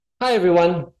Hi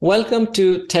everyone, welcome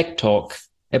to Tech Talk,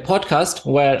 a podcast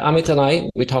where Amit and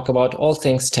we talk about all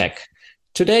things tech.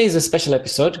 Today is a special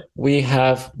episode. We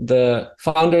have the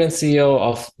founder and CEO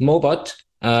of Mobot,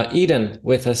 Eden,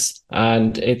 with us,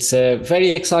 and it's a very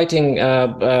exciting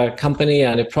company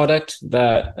and a product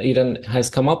that Eden has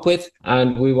come up with,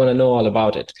 and we want to know all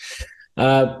about it.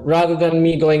 Rather than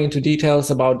me going into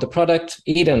details about the product,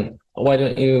 Eden, why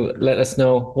don't you let us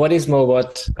know what is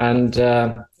Mobot and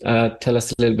tell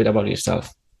us a little bit about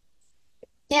yourself?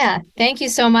 Yeah, thank you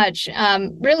so much.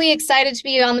 Really excited to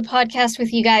be on the podcast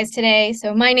with you guys today.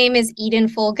 So my name is Eden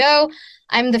Full Goh.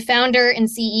 I'm the founder and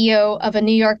CEO of a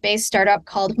New York-based startup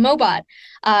called Mobot.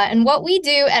 And what we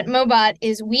do at Mobot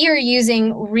is we are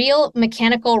using real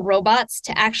mechanical robots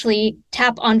to actually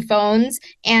tap on phones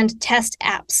and test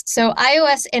apps. So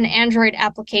iOS and Android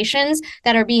applications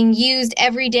that are being used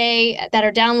every day, that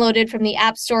are downloaded from the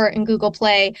App Store and Google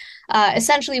Play.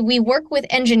 Essentially, we work with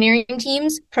engineering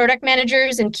teams, product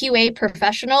managers, and QA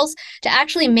professionals to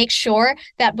actually make sure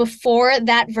that before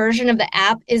that version of the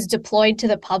app is deployed to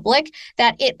the public,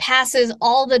 that it passes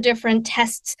all the different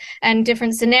tests and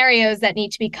different scenarios that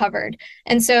need to be covered.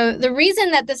 And so the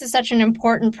reason that this is such an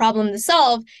important problem to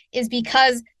solve is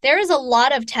because there is a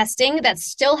lot of testing that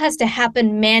still has to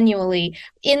happen manually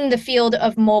in the field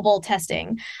of mobile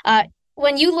testing.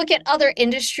 When you look at other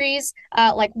industries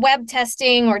like web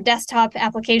testing or desktop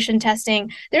application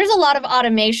testing, there's a lot of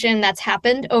automation that's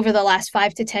happened over the last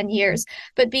 5 to 10 years.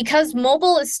 But because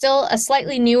mobile is still a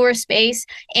slightly newer space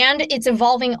and it's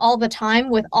evolving all the time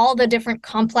with all the different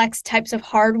complex types of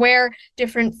hardware,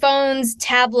 different phones,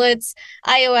 tablets,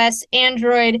 iOS,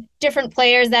 Android, different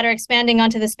players that are expanding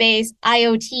onto the space,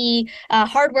 IoT,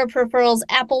 hardware peripherals,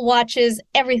 Apple Watches,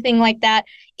 everything like that,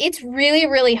 it's really,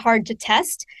 really hard to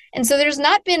test. And so there's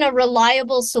not been a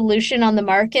reliable solution on the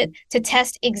market to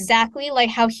test exactly like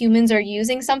how humans are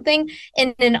using something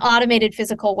in an automated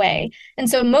physical way. And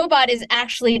so Mobot is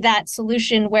actually that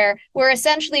solution where we're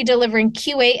essentially delivering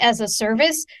QA as a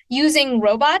service using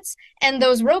robots. And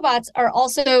those robots are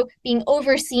also being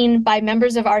overseen by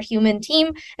members of our human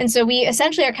team. And so we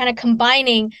essentially are kind of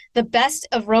combining the best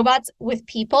of robots with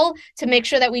people to make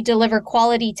sure that we deliver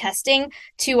quality testing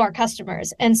to our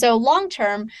customers. And so long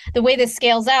term, the way this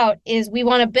scales out is we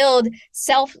want to build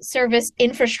self-service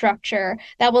infrastructure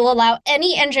that will allow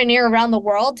any engineer around the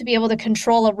world to be able to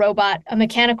control a robot, a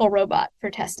mechanical robot for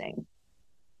testing.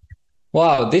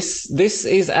 Wow, this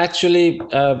is actually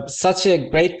such a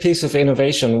great piece of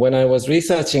innovation. When I was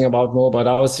researching about Mobot,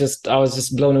 I was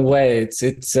just blown away.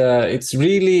 It's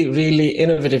really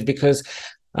innovative because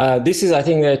this is, I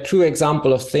think, a true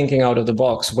example of thinking out of the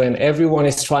box when everyone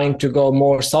is trying to go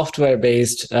more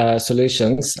software-based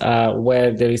solutions,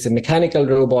 where there is a mechanical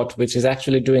robot which is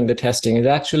actually doing the testing. It's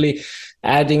actually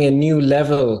adding a new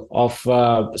level of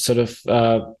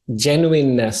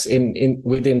genuineness in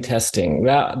within testing.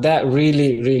 That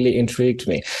really intrigued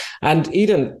me. And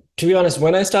Eden, to be honest,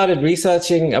 when I started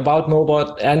researching about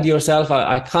Mobot and yourself,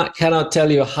 I cannot tell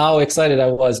you how excited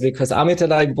I was because Amit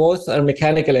and I both are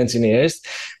mechanical engineers,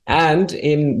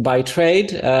 and by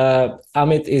trade,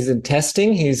 Amit is in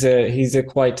testing. He's a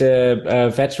quite a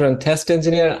veteran test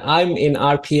engineer. I'm in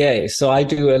RPA, so I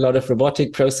do a lot of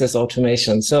robotic process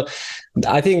automation. So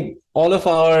I think all of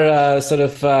our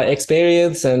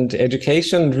experience and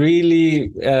education really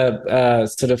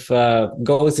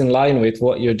goes in line with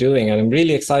what you're doing, and I'm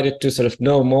really excited to sort of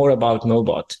know more about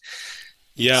Mobot.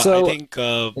 Yeah, I think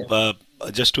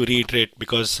just to reiterate,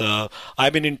 because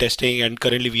I've been in testing, and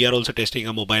currently we are also testing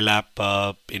a mobile app.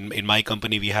 In my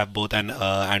company, we have both an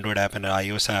Android app and an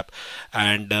iOS app,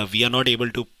 and we are not able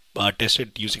to test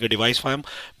it using a device farm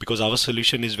because our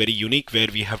solution is very unique, where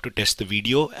we have to test the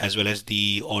video as well as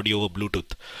the audio over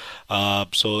Bluetooth.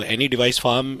 So any device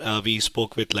farm, we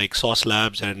spoke with like Sauce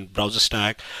Labs and Browser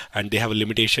Stack, and they have a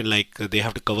limitation like they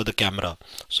have to cover the camera.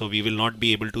 So we will not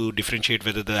be able to differentiate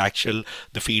whether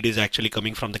the feed is actually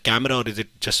coming from the camera or is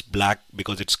it just black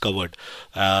because it's covered,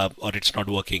 or it's not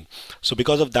working. So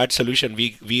because of that solution,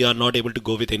 we are not able to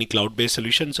go with any cloud-based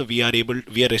solution. So we are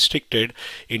restricted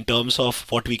in terms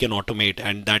of what we can automate,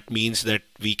 and that means that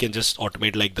we can just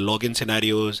automate like the login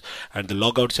scenarios and the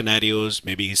logout scenarios,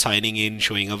 maybe signing in,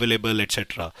 showing available,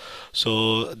 etc.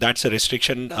 So that's a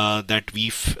restriction that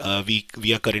we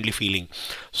are currently feeling.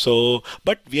 So,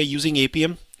 but we are using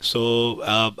APM. So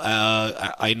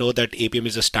I know that APM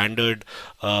is a standard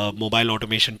mobile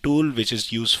automation tool which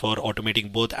is used for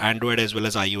automating both Android as well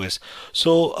as iOS.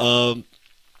 So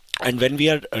And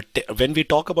when we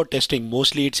talk about testing,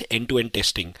 mostly it's end-to-end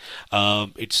testing.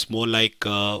 It's more like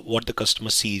what the customer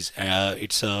sees.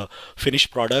 It's a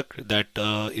finished product that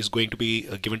is going to be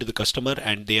given to the customer,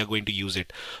 and they are going to use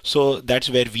it. So that's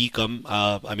where we come.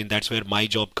 I mean, that's where my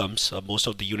job comes. Most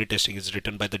of the unit testing is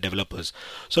written by the developers.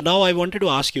 So now I wanted to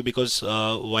ask you, because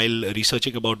while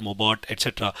researching about Mobot,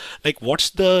 etc., like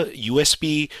what's the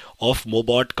USP of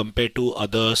Mobot compared to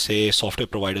other, say, software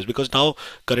providers? Because now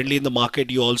currently in the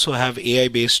market you also have AI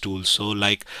based tools, so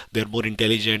like they're more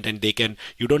intelligent and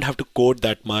you don't have to code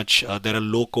that much. There are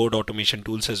low code automation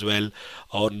tools as well,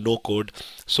 or no code.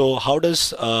 So how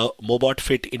does Mobot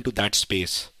fit into that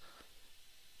space?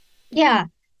 Yeah.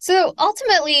 So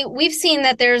ultimately, we've seen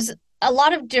that there's a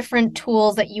lot of different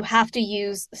tools that you have to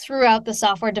use throughout the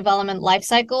software development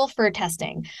lifecycle for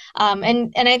testing.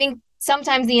 And I think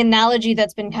sometimes the analogy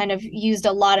that's been kind of used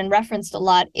a lot and referenced a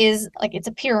lot is like it's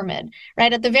a pyramid,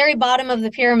 right? At the very bottom of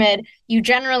the pyramid, you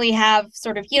generally have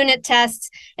sort of unit tests,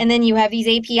 and then you have these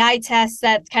API tests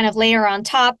that kind of layer on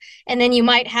top, and then you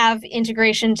might have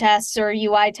integration tests or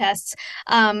UI tests.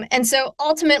 And so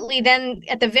ultimately then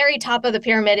at the very top of the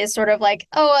pyramid is sort of like,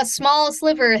 oh, a small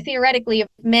sliver theoretically of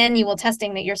manual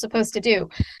testing that you're supposed to do.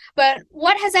 But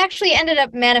what has actually ended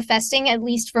up manifesting, at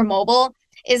least for mobile,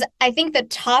 is I think the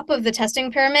top of the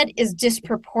testing pyramid is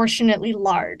disproportionately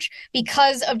large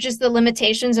because of just the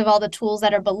limitations of all the tools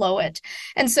that are below it.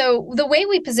 And so the way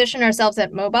we position ourselves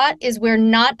at Mobot is we're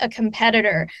not a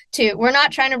competitor we're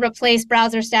not trying to replace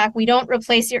Browser Stack. We don't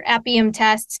replace your Appium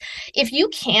tests. If you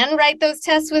can write those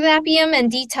tests with Appium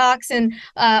and Detox and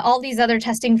all these other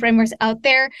testing frameworks out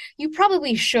there, you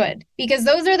probably should, because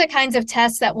those are the kinds of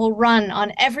tests that will run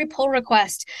on every pull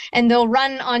request and they'll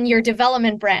run on your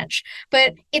development branch.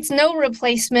 But it's no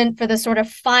replacement for the sort of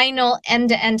final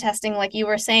end-to-end testing, like you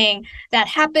were saying, that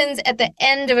happens at the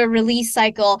end of a release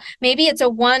cycle. Maybe it's a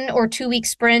 1 or 2 week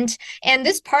sprint. And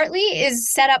this partly is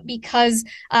set up because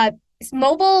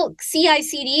mobile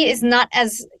CI/CD is not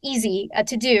as easy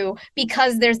to do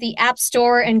because there's the App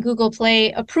Store and Google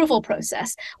Play approval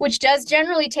process, which does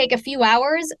generally take a few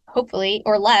hours, hopefully,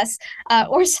 or less,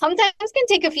 or sometimes can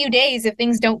take a few days if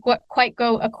things don't quite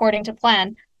go according to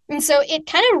plan. And so it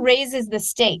kind of raises the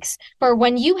stakes for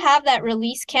when you have that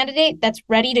release candidate that's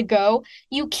ready to go,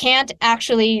 you can't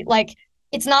actually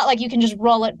it's not like you can just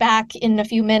roll it back in a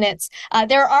few minutes.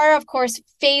 There are, of course,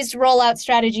 phased rollout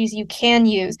strategies you can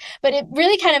use, but it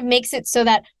really kind of makes it so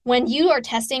that when you are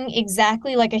testing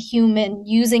exactly like a human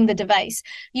using the device,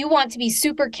 you want to be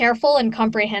super careful and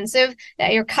comprehensive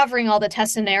that you're covering all the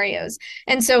test scenarios.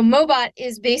 And so Mobot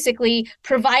is basically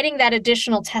providing that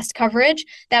additional test coverage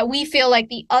that we feel like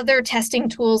the other testing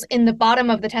tools in the bottom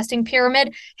of the testing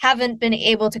pyramid haven't been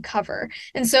able to cover.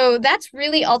 And so that's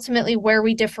really ultimately where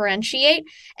we differentiate.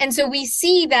 And so we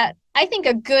see that I think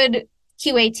a good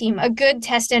QA team, a good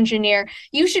test engineer,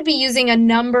 you should be using a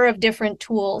number of different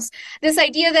tools. This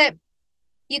idea that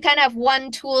you kind of have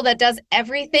one tool that does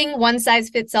everything, one size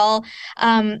fits all,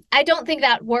 I don't think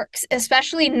that works,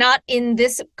 especially not in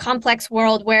this complex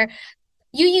world where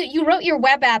you wrote your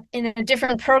web app in a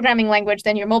different programming language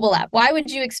than your mobile app. Why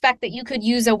would you expect that you could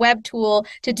use a web tool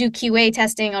to do QA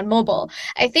testing on mobile?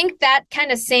 I think that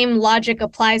kind of same logic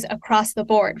applies across the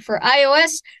board for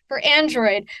iOS, for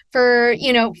Android, for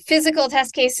physical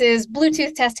test cases,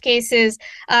 Bluetooth test cases,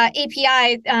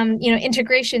 API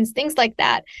integrations, things like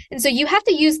that. And so you have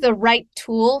to use the right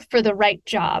tool for the right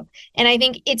job. And I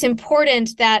think it's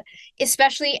important that,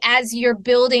 especially as you're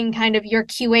building kind of your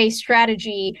QA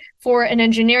strategy for an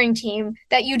engineering team,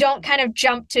 that you don't kind of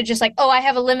jump to just like, oh, I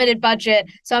have a limited budget,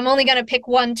 so I'm only going to pick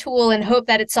one tool and hope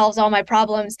that it solves all my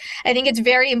problems. I think it's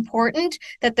very important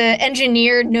that the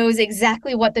engineer knows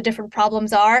exactly what the different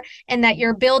problems are and that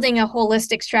you're building a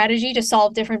holistic strategy to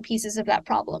solve different pieces of that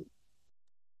problem.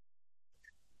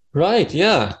 Right.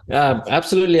 Yeah,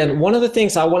 absolutely. And one of the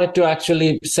things I wanted to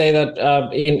actually say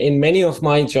that in many of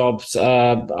my jobs,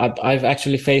 I've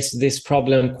actually faced this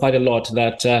problem quite a lot,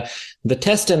 that the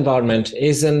test environment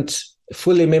isn't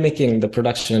fully mimicking the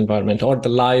production environment or the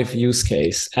live use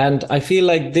case. And I feel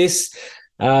like this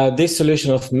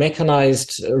solution of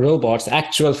mechanized robots,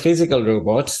 actual physical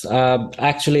robots,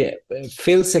 actually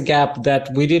fills a gap that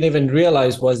we didn't even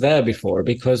realize was there before,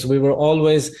 because we were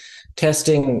always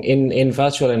testing in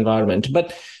virtual environment.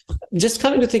 But just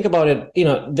coming to think about it,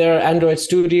 there are Android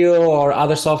Studio or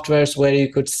other softwares where you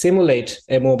could simulate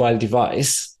a mobile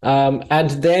device, and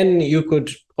then you could,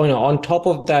 on top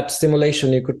of that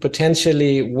simulation, you could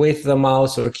potentially, with the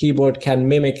mouse or keyboard, can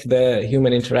mimic the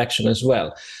human interaction as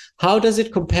well. How does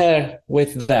it compare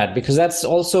with that? Because that's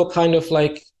also kind of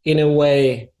like, in a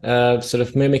way, sort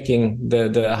of mimicking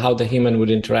the how the human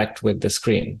would interact with the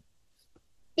screen.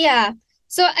 Yeah.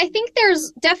 So I think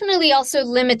there's definitely also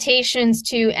limitations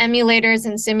to emulators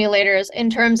and simulators in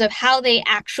terms of how they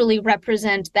actually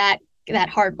represent that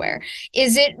hardware.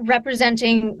 Is it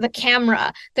representing the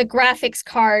camera, the graphics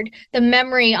card, the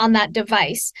memory on that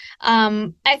device?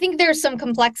 I think there's some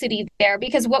complexity there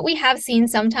because what we have seen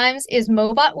sometimes is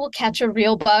Mobot will catch a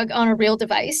real bug on a real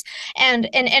device, and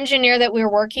an engineer that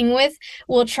we're working with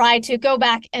will try to go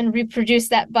back and reproduce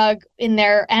that bug in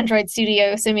their Android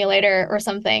Studio simulator or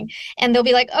something. And they'll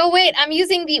be like, oh, wait, I'm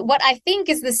using what I think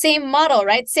is the same model,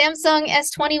 right? Samsung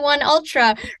S21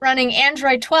 Ultra running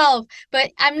Android 12,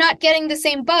 but I'm not getting the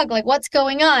same bug. Like, what's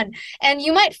going on? And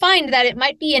you might find that it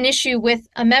might be an issue with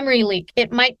a memory leak.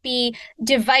 It might be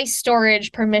device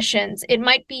storage permissions. It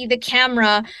might be the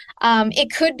camera.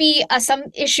 It could be some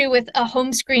issue with a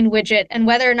home screen widget and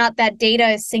whether or not that data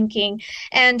is syncing.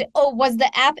 And, oh, was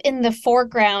the app in the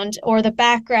foreground or the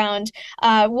background?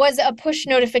 Was a push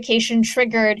notification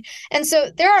triggered? And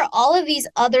so there are all of these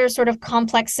other sort of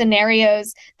complex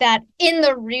scenarios that in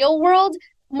the real world,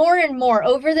 more and more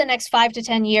over the next 5 to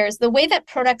 10 years, the way that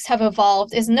products have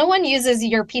evolved is no one uses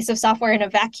your piece of software in a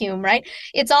vacuum, right?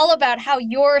 It's all about how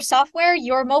your software,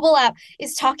 your mobile app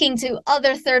is talking to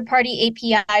other third-party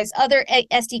APIs, other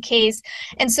SDKs.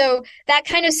 And so that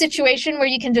kind of situation where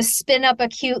you can just spin up a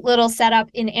cute little setup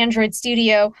in Android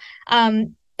Studio,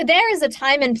 there is a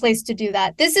time and place to do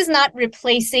that. This is not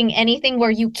replacing anything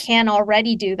where you can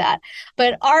already do that.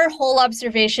 But our whole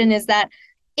observation is that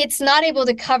it's not able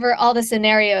to cover all the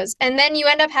scenarios. And then you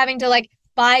end up having to like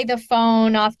buy the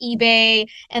phone off eBay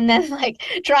and then like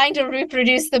trying to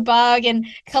reproduce the bug and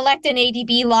collect an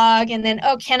ADB log and then,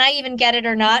 oh, can I even get it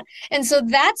or not? And so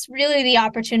that's really the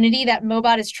opportunity that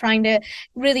Mobot is trying to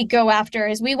really go after,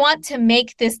 is we want to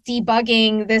make this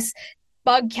debugging, this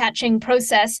bug catching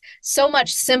process so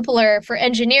much simpler for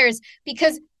engineers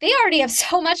because they already have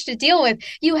so much to deal with.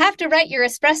 You have to write your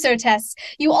espresso tests.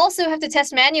 You also have to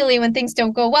test manually when things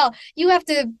don't go well. You have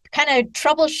to kind of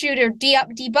troubleshoot or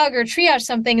debug or triage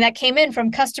something that came in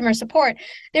from customer support.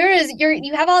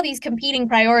 You have all these competing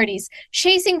priorities.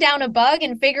 Chasing down a bug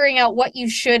and figuring out what you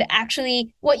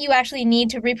actually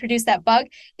need to reproduce that bug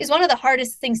is one of the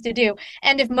hardest things to do.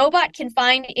 And if Mobot can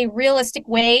find a realistic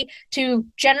way to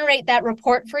generate that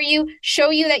report for you,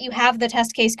 show you that you have the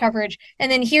test case coverage,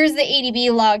 and then here's the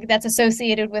ADB log that's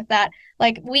associated with that.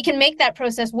 Like, we can make that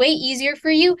process way easier for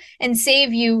you and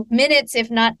save you minutes, if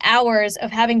not hours,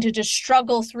 of having to just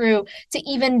struggle through to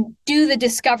even do the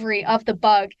discovery of the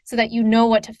bug so that you know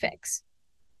what to fix.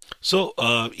 So,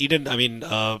 Eden, I mean,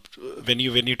 when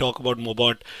you talk about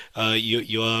Mobot,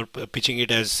 you are pitching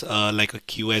it as like a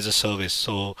queue as a service.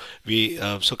 So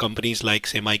so companies like,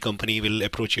 say, my company will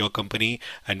approach your company,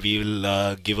 and we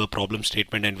will give a problem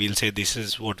statement, and we'll say this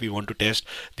is what we want to test.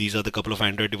 These are the couple of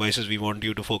Android devices we want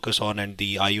you to focus on, and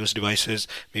the iOS devices,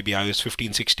 maybe iOS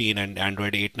 15, 16, and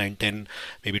Android 8, 9, 10,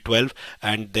 maybe 12,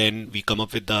 and then we come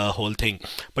up with the whole thing.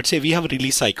 But say we have a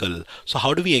release cycle. So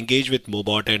how do we engage with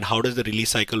Mobot, and how does the release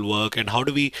cycle work, and how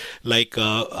do we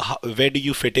where do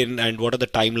you fit in, and what are the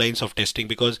timelines of testing?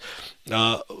 Because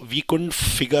we couldn't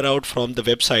figure out from the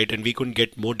website, and we couldn't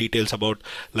get more details about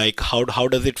like how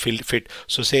does it fit.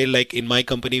 So say like in my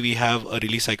company we have a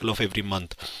release cycle of every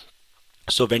month.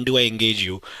 So when do I engage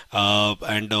you,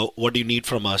 and what do you need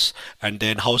from us, and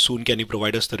then how soon can you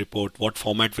provide us the report? What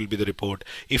format will be the report?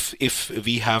 If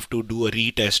we have to do a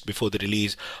retest before the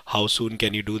release, how soon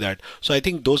can you do that? So I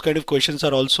think those kind of questions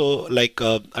are also like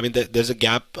I mean there's a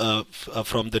gap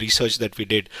from the research that we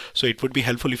did. So it would be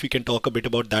helpful if you can talk a bit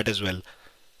about that as well.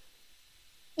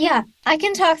 Yeah, I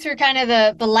can talk through kind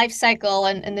of the life cycle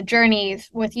and the journey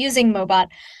with using Mobot.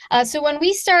 So when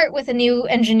we start with a new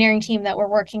engineering team that we're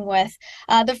working with,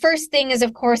 the first thing is,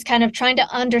 of course, kind of trying to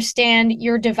understand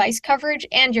your device coverage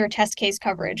and your test case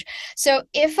coverage. So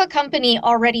if a company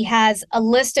already has a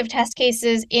list of test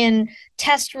cases in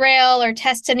TestRail or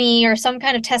Testany or some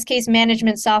kind of test case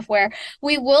management software,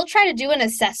 we will try to do an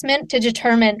assessment to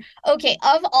determine, okay,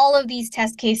 of all of these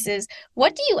test cases,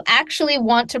 what do you actually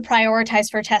want to prioritize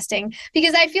for testing?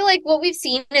 Because I feel like what we've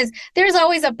seen is there's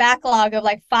always a backlog of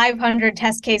like 500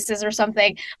 test cases or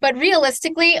something, but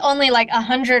realistically, only like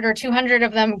 100 or 200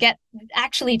 of them get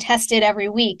actually tested every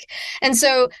week. And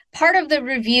so part of the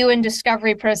review and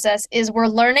discovery process is we're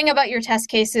learning about your test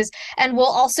cases, and we'll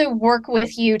also work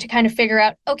with you to kind of figure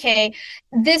out, okay,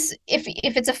 this, if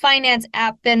it's a finance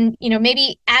app, then, you know,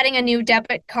 maybe adding a new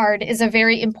debit card is a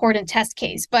very important test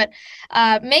case, but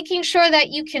making sure that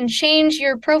you can change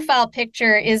your profile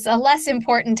picture is a less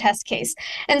important test case.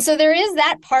 And so there is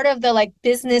that part of the like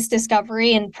business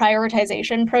discovery and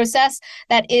prioritization process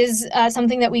that is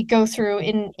something that we go through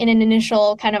in an an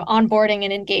initial kind of onboarding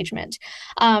and engagement.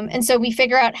 And so we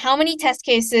figure out how many test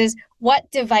cases, what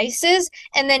devices,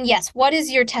 and then yes, what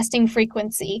is your testing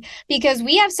frequency? Because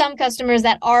we have some customers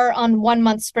that are on 1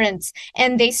 month sprints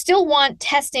and they still want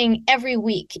testing every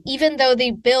week, even though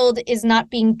the build is not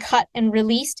being cut and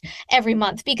released every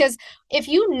month. Because if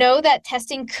you know that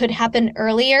testing could happen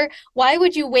earlier, why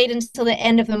would you wait until the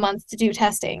end of the month to do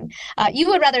testing? You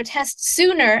would rather test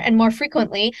sooner and more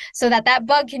frequently so that that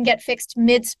bug can get fixed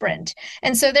mid-sprint.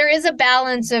 And so there is a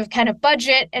balance of kind of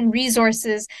budget and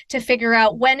resources to figure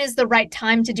out when is the right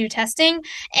time to do testing.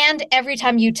 And every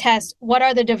time you test, what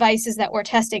are the devices that we're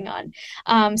testing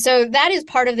on? So that is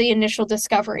part of the initial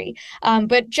discovery.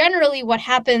 But generally what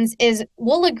happens is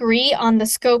we'll agree on the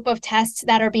scope of tests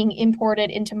that are being imported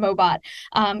into Mobot.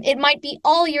 It might be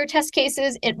all your test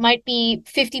cases, it might be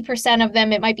 50% of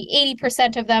them, it might be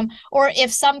 80% of them, or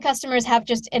if some customers have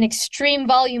just an extreme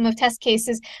volume of test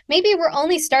cases, maybe we're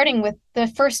only starting with the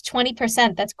first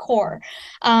 20% that's core.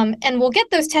 And we'll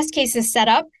get those test cases set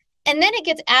up, and then it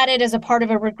gets added as a part of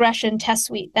a regression test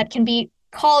suite that can be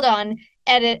called on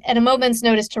at a moment's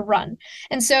notice to run.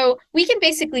 And so we can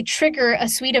basically trigger a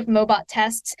suite of Mobot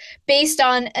tests based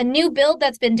on a new build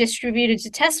that's been distributed to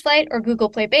TestFlight or Google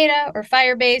Play Beta or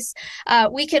Firebase.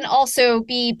 We can also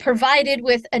be provided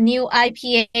with a new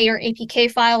IPA or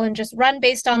APK file and just run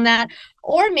based on that.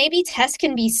 Or maybe tests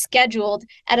can be scheduled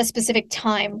at a specific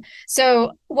time.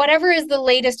 So whatever is the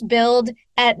latest build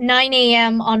at 9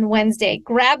 a.m. on Wednesday,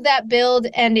 grab that build.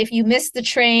 And if you miss the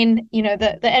train,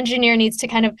 the engineer needs to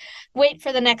kind of wait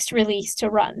for the next release to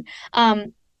run.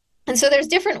 And so there's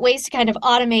different ways to kind of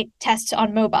automate tests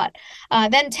on Mobot.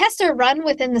 Then tests are run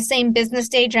within the same business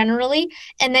day generally,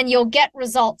 and then you'll get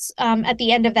results at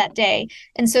the end of that day.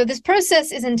 And so this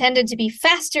process is intended to be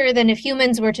faster than if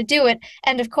humans were to do it.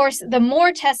 And of course, the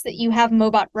more tests that you have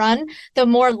Mobot run, the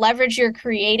more leverage you're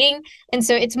creating. And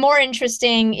so it's more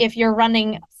interesting if you're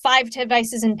running 5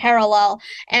 devices in parallel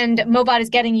and Mobot is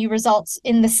getting you results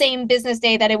in the same business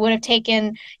day that it would have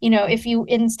taken, if you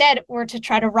instead were to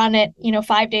try to run it,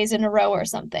 5 days in a row or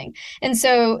something. And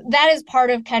so that is part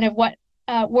of kind of what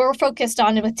we're focused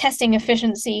on with testing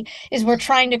efficiency is we're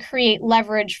trying to create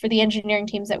leverage for the engineering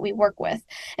teams that we work with.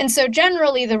 And so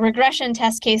generally the regression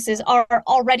test cases are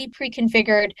already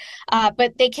pre-configured,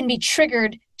 but they can be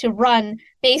triggered to run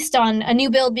based on a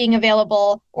new build being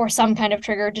available or some kind of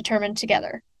trigger determined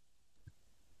together.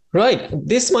 Right.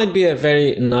 This might be a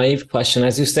very naive question.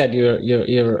 As you said,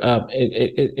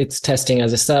 it's testing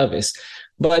as a service.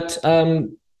 But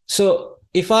so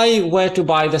if I were to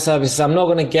buy the services, I'm not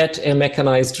going to get a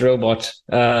mechanized robot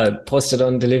posted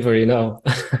on delivery, no.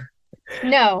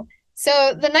 No.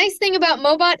 So the nice thing about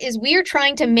Mobot is we are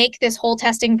trying to make this whole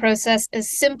testing process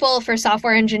as simple for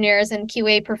software engineers and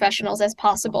QA professionals as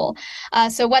possible.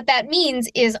 So what that means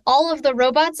is all of the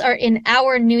robots are in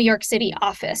our New York City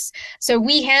office. So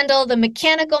we handle the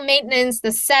mechanical maintenance,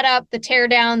 the setup, the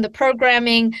teardown, the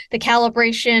programming, the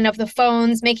calibration of the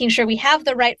phones, making sure we have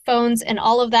the right phones and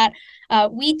all of that.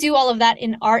 We do all of that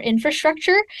in our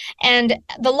infrastructure. And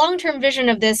the long-term vision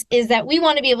of this is that we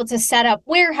want to be able to set up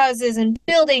warehouses and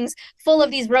buildings full of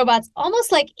these robots,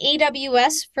 almost like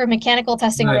AWS for mechanical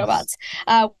testing robots,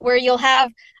 where you'll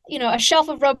have a shelf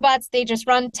of robots, they just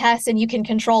run tests and you can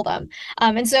control them.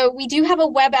 And so we do have a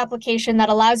web application that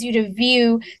allows you to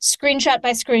view screenshot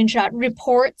by screenshot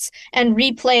reports and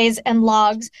replays and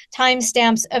logs,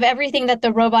 timestamps of everything that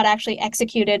the robot actually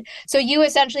executed. So you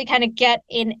essentially kind of get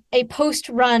in a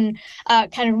post-run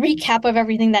kind of recap of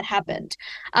everything that happened.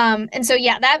 And so,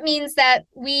 that means that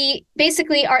we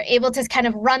basically are able to kind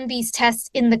of run these tests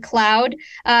in the cloud,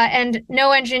 and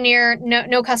no engineer,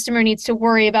 no customer needs to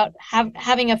worry about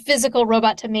having a physical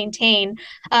robot to maintain.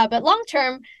 But long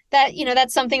term,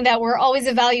 that's something that we're always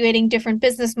evaluating different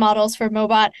business models for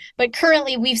Mobot. But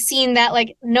currently, we've seen that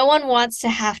no one wants to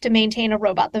have to maintain a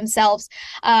robot themselves.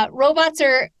 Robots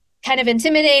are kind of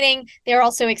intimidating. They're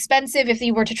also expensive if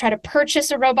you were to try to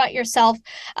purchase a robot yourself,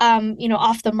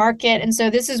 off the market. And so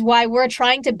this is why we're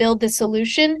trying to build this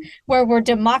solution where we're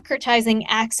democratizing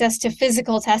access to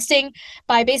physical testing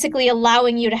by basically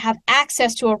allowing you to have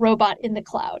access to a robot in the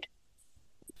cloud.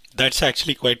 That's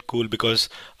actually quite cool because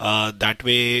that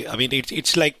way,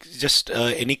 it's like just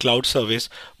any cloud service,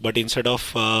 but instead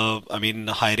of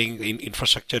hiring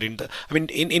infrastructure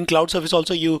in cloud service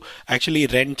also you actually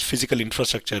rent physical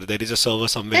infrastructure. There is a server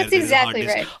somewhere. That's exactly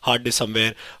right. Hard disk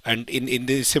somewhere, and in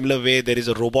the similar way there is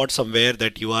a robot somewhere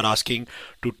that you are asking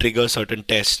to trigger certain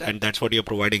tests, and that's what you're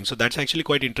providing. So that's actually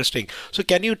quite interesting. So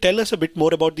can you tell us a bit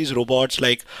more about these robots?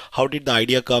 Like how did the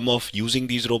idea come of using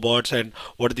these robots, and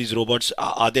what are these robots?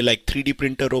 Are they they like 3D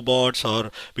printer robots,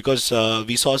 or because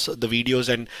we saw the videos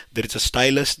and there is a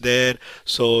stylus there,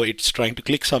 so it's trying to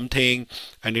click something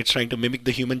and it's trying to mimic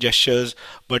the human gestures.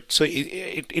 But so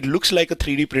it looks like a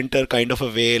 3D printer kind of a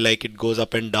way, like it goes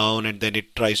up and down and then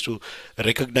it tries to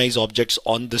recognize objects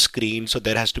on the screen. So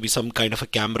there has to be some kind of a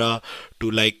camera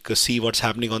to like see what's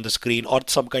happening on the screen, or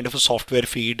some kind of a software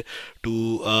feed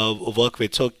to work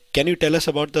with. So can you tell us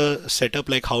about the setup?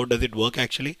 Like, how does it work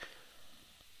actually?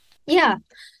 Yeah.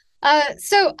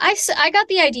 So I got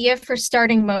the idea for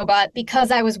starting Mobot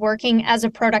because I was working as a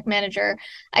product manager.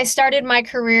 I started my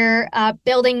career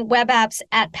building web apps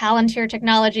at Palantir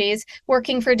Technologies,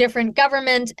 working for different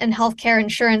government and healthcare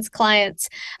insurance clients.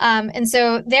 And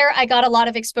so there I got a lot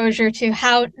of exposure to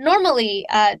how normally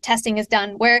testing is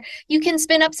done, where you can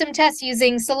spin up some tests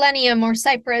using Selenium or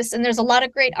Cypress, and there's a lot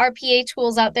of great RPA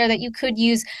tools out there that you could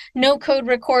use, no-code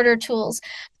recorder tools.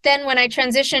 Then when I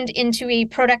transitioned into a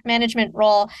product management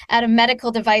role at a medical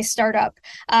device startup,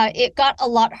 it got a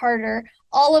lot harder.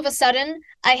 All of a sudden,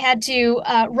 I had to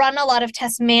run a lot of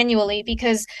tests manually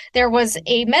because there was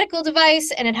a medical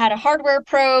device and it had a hardware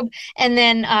probe, and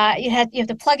then you have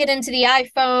to plug it into the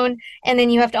iPhone, and then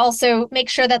you have to also make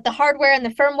sure that the hardware and the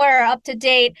firmware are up to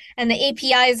date, and the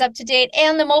API is up to date,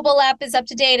 and the mobile app is up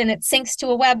to date, and it syncs to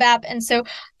a web app. And so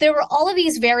there were all of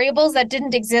these variables that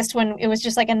didn't exist when it was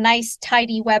just like a nice,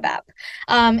 tidy web app.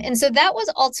 And so that was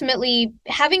ultimately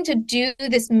having to do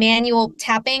this manual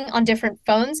tapping on different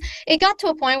phones. It got to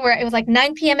a point where it was like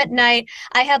 9 p.m. at night.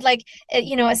 I had like, a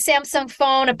Samsung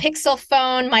phone, a Pixel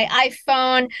phone, my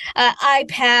iPhone,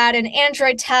 iPad, an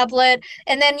Android tablet.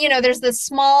 And then, there's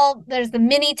the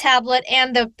mini tablet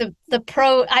and the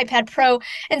Pro, iPad Pro.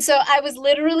 And so I was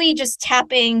literally just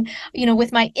tapping,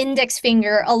 with my index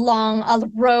finger along a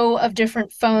row of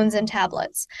different phones and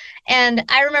tablets. And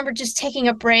I remember just taking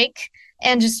a break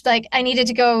and just like, I needed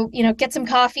to go, get some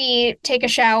coffee, take a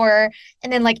shower.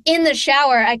 And then like in the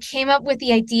shower, I came up with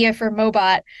the idea for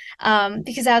Mobot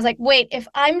because I was like, wait, if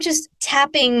I'm just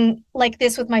tapping like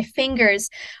this with my fingers,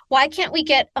 why can't we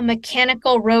get a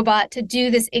mechanical robot to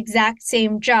do this exact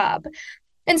same job?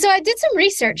 And so I did some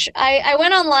research. I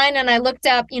went online and I looked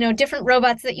up, different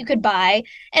robots that you could buy.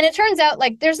 And it turns out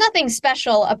like there's nothing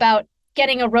special about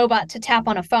getting a robot to tap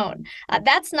on a phone.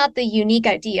 That's not the unique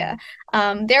idea.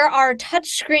 There are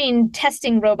touchscreen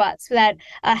testing robots that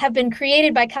have been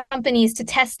created by companies to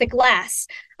test the glass,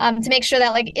 to make sure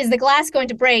that like, is the glass going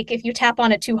to break if you tap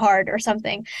on it too hard or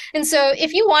something? And so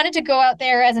if you wanted to go out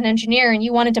there as an engineer and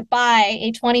you wanted to buy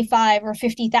a $25,000 or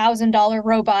 $50,000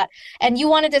 robot and you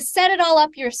wanted to set it all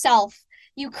up yourself,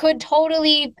 you could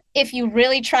totally, if you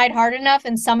really tried hard enough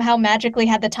and somehow magically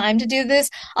had the time to do this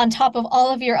on top of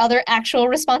all of your other actual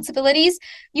responsibilities,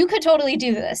 you could totally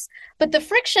do this. But the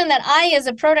friction that I, as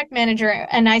a product manager,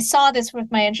 and I saw this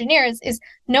with my engineers, is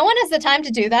no one has the time to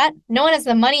do that. No one has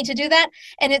the money to do that.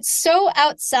 And it's so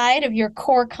outside of your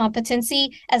core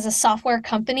competency as a software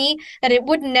company that it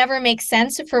would never make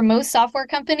sense for most software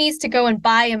companies to go and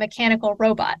buy a mechanical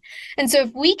robot. And so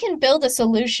if we can build a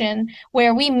solution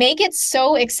where we make it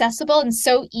so accessible and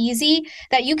so easy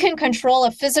that you can control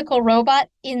a physical robot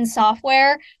in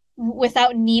software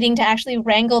without needing to actually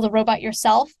wrangle the robot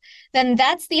yourself, then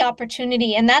that's the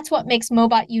opportunity. And that's what makes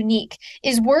Mobot unique,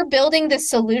 is we're building this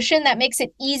solution that makes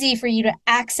it easy for you to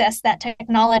access that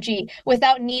technology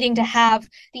without needing to have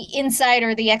the insight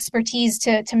or the expertise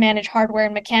to manage hardware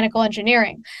and mechanical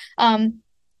engineering. And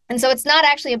so it's not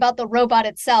actually about the robot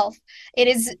itself.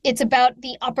 It's about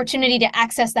the opportunity to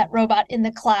access that robot in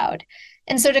the cloud.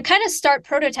 And so to kind of start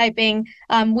prototyping,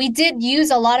 we did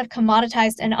use a lot of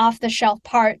commoditized and off-the-shelf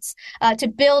parts to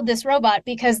build this robot,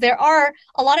 because there are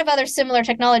a lot of other similar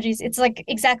technologies. It's like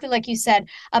exactly like you said,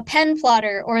 a pen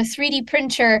plotter or a 3D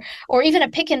printer or even a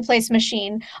pick-and-place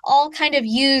machine all kind of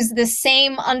use the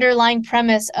same underlying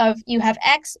premise of you have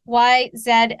X, Y,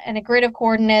 Z, and a grid of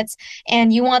coordinates,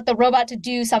 and you want the robot to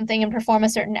do something and perform a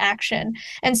certain action.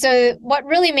 And so what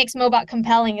really makes Mobot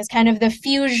compelling is kind of the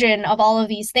fusion of all of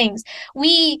these things.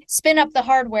 We spin up the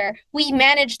hardware, we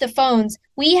manage the phones,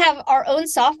 we have our own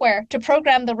software to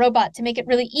program the robot, to make it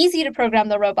really easy to program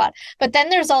the robot. But then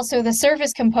there's also the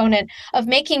service component of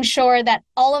making sure that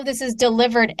all of this is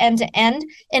delivered end to end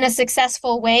in a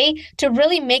successful way to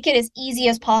really make it as easy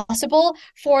as possible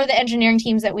for the engineering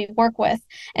teams that we work with.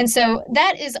 And so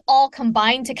that is all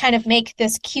combined to kind of make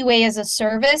this QA as a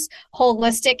service,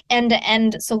 holistic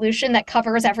end-to-end solution that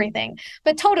covers everything.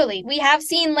 But totally, we have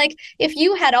seen, like, if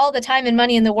you had all the time and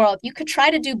money in the world, you could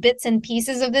try to do bits and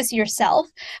pieces of this yourself.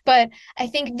 itself. But I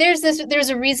think there's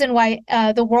a reason why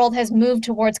the world has moved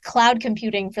towards cloud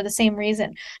computing for the same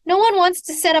reason. No one wants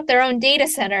to set up their own data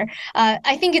center.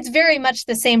 I think it's very much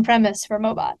the same premise for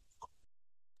Mobot.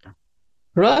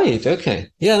 Right. Okay.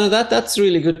 Yeah. No, that's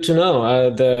really good to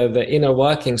know. The inner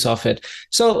workings of it.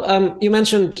 So you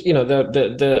mentioned,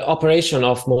 the operation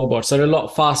of Mobots are a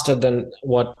lot faster than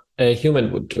what a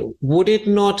human would do. Would it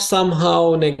not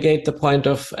somehow negate the point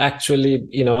of actually,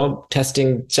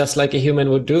 testing just like a human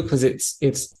would do, because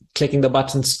it's clicking the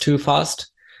buttons too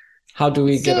fast? How do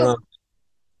we get around?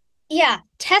 Yeah,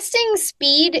 testing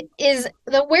speed is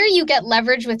where you get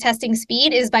leverage with testing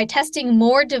speed is by testing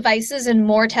more devices and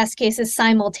more test cases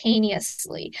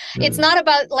simultaneously. It's not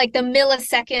about like the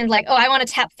millisecond, like, oh, I want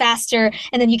to tap faster,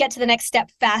 and then you get to the next step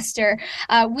faster.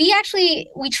 We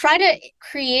try to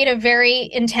create a very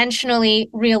intentionally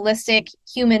realistic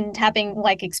human tapping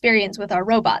like experience with our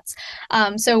robots.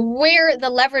 So where the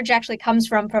leverage actually comes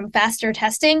from faster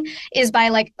testing is by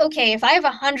like, okay, if I have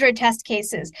 100 test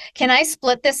cases, can I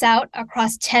split this out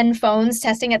across 10 phones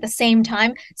testing at the same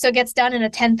time so it gets done in a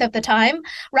tenth of the time,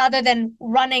 rather than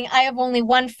I have only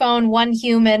one phone, one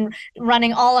human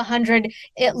running all 100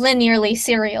 linearly,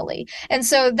 serially. And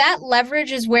so that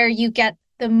leverage is where you get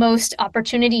the most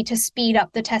opportunity to speed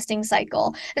up the testing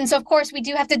cycle. And so, of course, we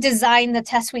do have to design the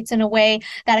test suites in a way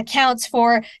that accounts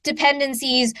for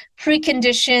dependencies,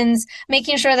 preconditions,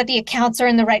 making sure that the accounts are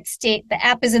in the right state, the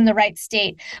app is in the right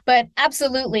state. But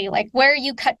absolutely, like where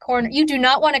you cut corners, you do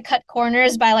not want to cut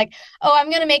corners by like, oh,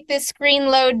 I'm going to make this screen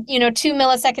load, 2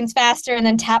 milliseconds faster and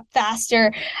then tap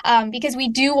faster, because we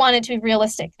do want it to be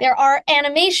realistic. There are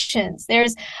animations,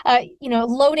 there's,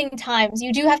 loading times.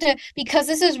 You do have to, because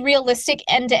this is realistic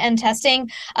end-to-end testing,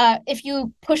 if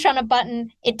you push on a button,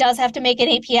 it does have to make an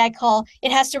API call.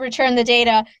 It has to return the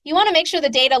data. You want to make sure the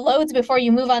data loads before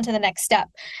you move on to the next step.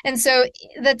 And so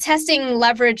the testing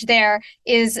leverage there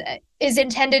is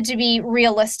intended to be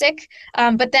realistic,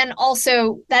 but then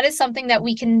also that is something that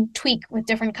we can tweak with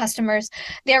different customers.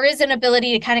 There is an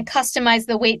ability to kind of customize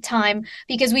the wait time,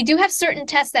 because we do have certain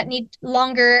tests that need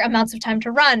longer amounts of time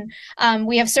to run.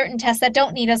 We have certain tests that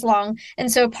don't need as long.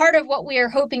 And so part of what we are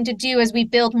hoping to do as we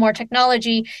build more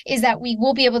technology is that we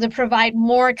will be able to provide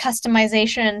more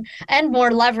customization and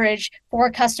more leverage for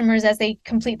customers as they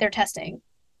complete their testing.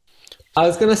 I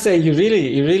was going to say, you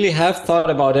really have thought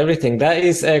about everything. That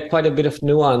is quite a bit of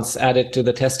nuance added to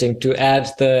the testing to add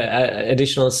the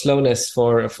additional slowness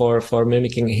for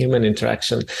mimicking human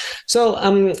interaction. So,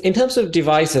 in terms of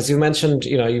devices, you mentioned,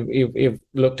 you've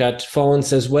looked at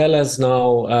phones as well as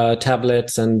now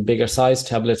tablets and bigger size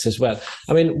tablets as well.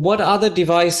 I mean, what other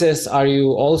devices are you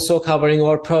also covering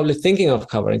or probably thinking of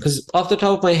covering? Because off the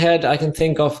top of my head, I can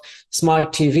think of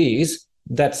smart TVs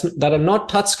that are not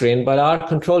touchscreen but are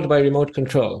controlled by remote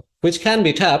control, which can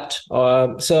be tapped.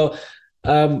 What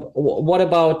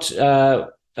about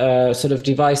sort of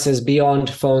devices beyond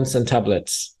phones and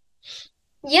tablets?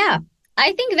 Yeah,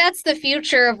 I think that's the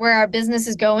future of where our business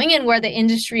is going and where the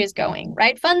industry is going,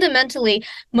 right? Fundamentally,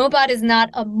 Mobot is not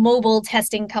a mobile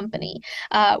testing company.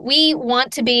 We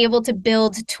want to be able to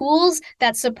build tools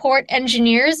that support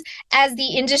engineers as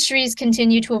the industries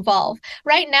continue to evolve.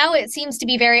 Right now, it seems to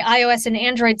be very iOS and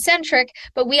Android centric,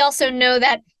 but we also know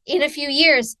that in a few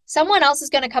years, someone else is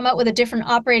going to come up with a different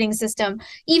operating system.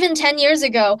 Even 10 years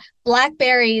ago,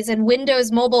 BlackBerries and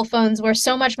Windows mobile phones were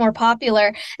so much more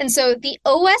popular. And so the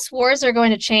OS wars are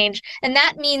going to change. And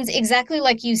that means exactly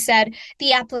like you said,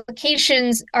 the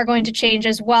applications are going to change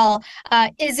as well.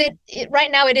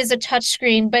 Right now it is a touch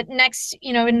screen, but in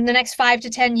the next 5 to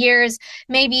 10 years,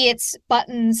 maybe it's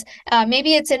buttons,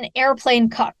 maybe it's an airplane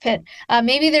cockpit,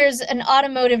 maybe there's an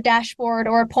automotive dashboard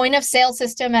or a point of sale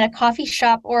system at a coffee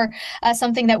shop, or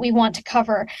something that we want to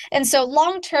cover. And so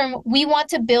long term, we want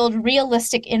to build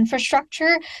realistic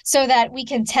infrastructure so that we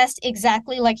can test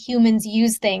exactly like humans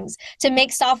use things, to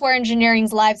make software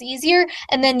engineering's lives easier,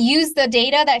 and then use the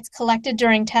data that's collected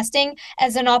during testing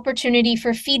as an opportunity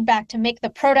for feedback to make the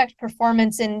product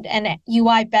performance and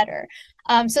UI better.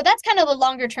 So that's kind of the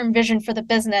longer term vision for the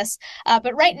business.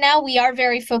 But right now we are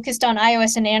very focused on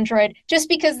iOS and Android, just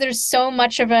because there's so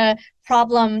much of a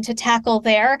problem to tackle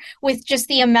there with just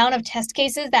the amount of test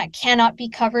cases that cannot be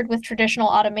covered with traditional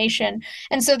automation.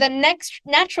 And so the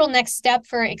natural next step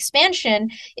for expansion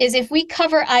is, if we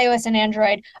cover iOS and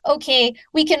Android, okay,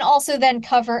 we can also then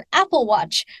cover Apple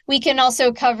Watch. We can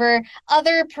also cover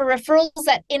other peripherals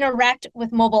that interact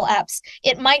with mobile apps.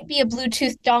 It might be a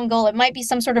Bluetooth dongle. It might be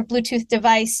some sort of Bluetooth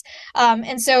device.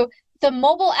 And so the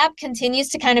mobile app continues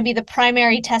to kind of be the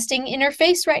primary testing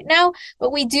interface right now,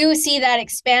 but we do see that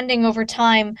expanding over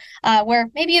time, where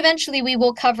maybe eventually we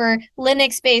will cover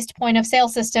Linux-based point of sale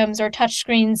systems or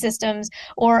touchscreen systems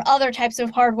or other types of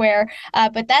hardware.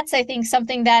 But that's, I think,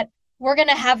 something that we're going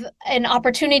to have an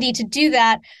opportunity to do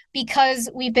that because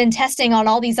we've been testing on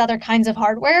all these other kinds of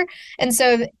hardware. And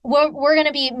so we're going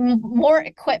to be more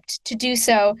equipped to do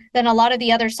so than a lot of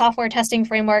the other software testing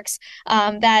frameworks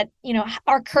that,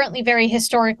 are currently very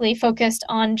historically focused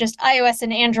on just iOS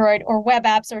and Android or web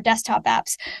apps or desktop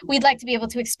apps. We'd like to be able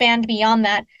to expand beyond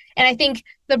that. And I think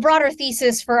the broader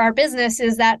thesis for our business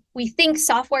is that we think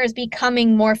software is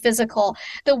becoming more physical.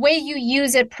 The way you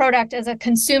use a product as a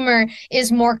consumer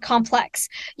is more complex.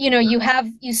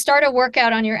 You start a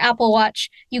workout on your Apple Watch,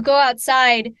 you go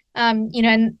outside, and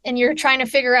you're trying to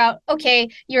figure out, okay,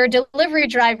 you're a delivery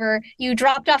driver, you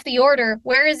dropped off the order,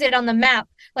 where is it on the map?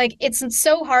 Like, it's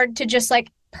so hard to just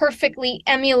perfectly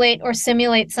emulate or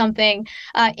simulate something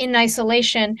in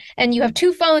isolation. And you have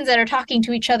two phones that are talking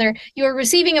to each other. You are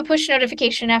receiving a push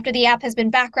notification after the app has been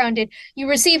backgrounded. You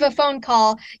receive a phone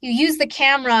call. You use the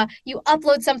camera. You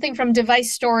upload something from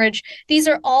device storage. These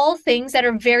are all things that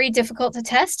are very difficult to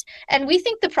test. And we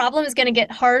think the problem is going to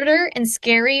get harder and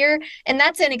scarier. And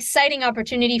that's an exciting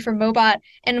opportunity for Mobot.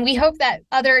 And we hope that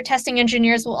other testing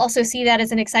engineers will also see that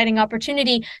as an exciting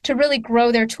opportunity to really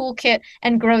grow their toolkit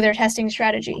and grow their testing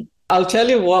strategy. I'll tell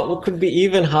you what could be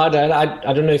even harder. And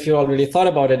I don't know if you already thought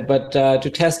about it, but to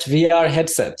test VR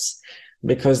headsets,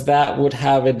 because that would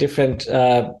have a different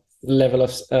level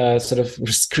of sort of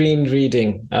screen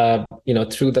reading,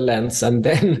 through the lens and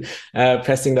then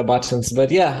pressing the buttons.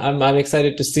 But yeah, I'm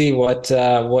excited to see what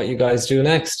you guys do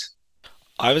next.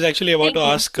 I was actually about to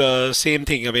ask same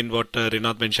thing. I mean, what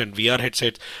Rinat mentioned, VR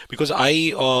headsets, because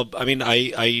I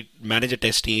manage a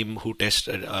test team who tests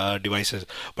devices,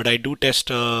 but I do test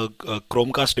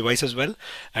Chromecast device as well,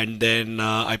 and then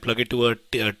I plug it to a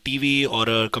TV or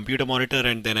a computer monitor,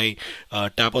 and then I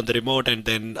tap on the remote, and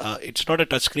then it's not a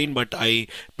touchscreen, but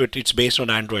it's based on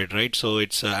Android, right? So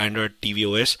it's Android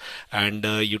TV OS, and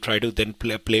you try to then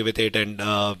play with it and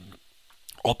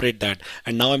operate that.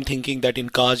 And now I'm thinking that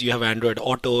in cars you have Android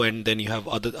Auto, and then you have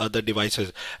other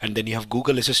devices, and then you have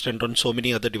Google Assistant on so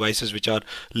many other devices which are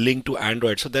linked to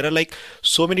Android. So there are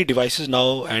so many devices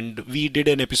now, and we did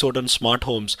an episode on smart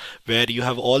homes where you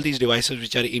have all these devices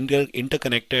which are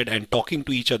interconnected and talking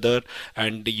to each other,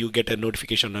 and you get a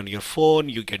notification on your phone,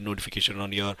 you get notification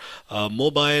on your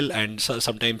mobile, and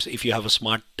sometimes if you have a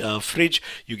smart fridge,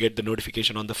 you get the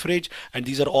notification on the fridge. And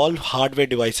these are all hardware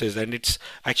devices, and it's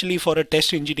actually for a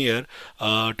test engineer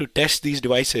to test these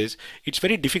devices, it's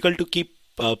very difficult to keep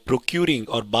procuring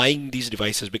or buying these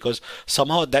devices, because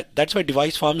somehow that's why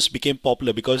device farms became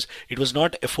popular, because it was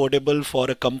not affordable for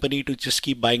a company to just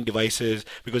keep buying devices,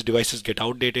 because devices get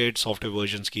outdated, software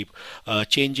versions keep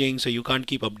changing, so you can't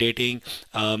keep updating,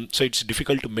 so it's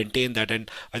difficult to maintain that.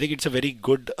 And I think it's a very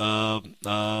good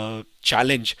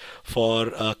challenge for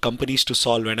companies to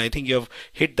solve, and I think you have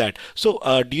hit that. So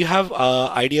do you have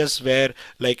ideas where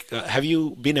have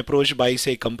you been approached by,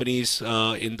 say, companies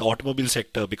in the automobile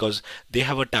sector, because they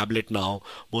have a tablet now?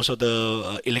 Most of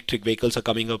the electric vehicles are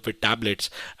coming up with tablets,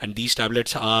 and these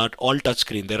tablets are all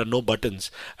touchscreen, there are no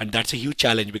buttons, and that's a huge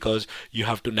challenge, because you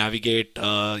have to navigate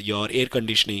your air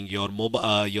conditioning, your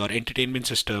mobile, your entertainment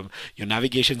system, your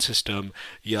navigation system,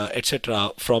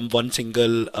 etc., from one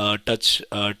single touch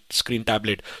screen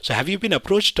tablet. So have you been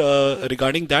approached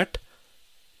regarding that?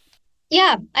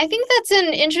 Yeah, I think that's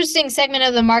an interesting segment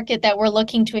of the market that we're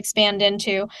looking to expand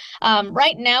into.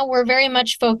 Right now, we're very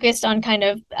much focused on kind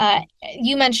of,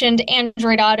 you mentioned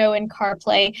Android Auto and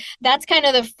CarPlay. That's kind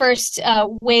of the first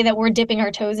way that we're dipping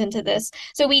our toes into this.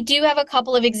 So we do have a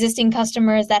couple of existing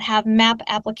customers that have map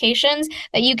applications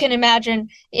that you can imagine.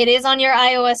 It is on your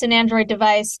iOS and Android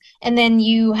device, and then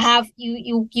you have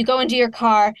you go into your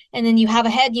car, and then you have a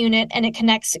head unit, and it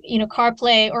connects,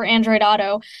 CarPlay or Android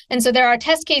Auto. And so there are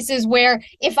test cases where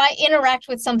if I interact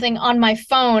with something on my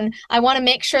phone, I want to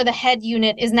make sure the head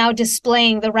unit is now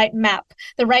displaying the right map,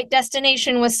 the right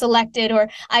destination was selected, or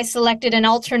I selected an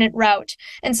alternate route.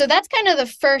 And so that's kind of the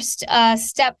first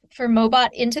step for Mobot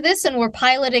into this, and we're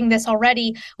piloting this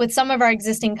already with some of our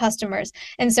existing customers.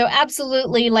 And so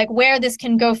absolutely, where this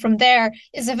can go from there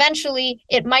is eventually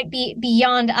it might be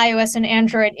beyond iOS and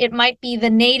Android. It might be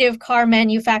the native car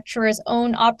manufacturer's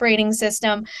own operating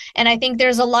system. And I think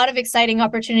there's a lot of exciting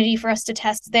opportunity for us to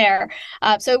test there.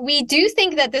 So we do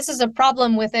think that this is a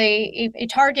problem with a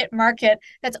target market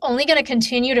that's only going to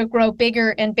continue to grow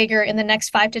bigger and bigger future in the next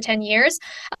 5 to 10 years.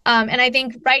 And I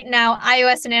think right now,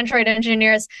 iOS and Android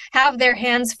engineers have their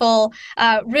hands full,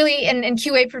 really, and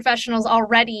QA professionals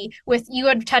already with, you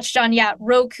had touched on,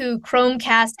 Roku,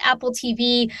 Chromecast, Apple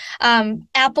TV,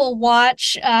 Apple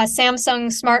Watch,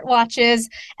 Samsung smartwatches,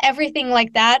 everything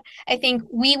like that. I think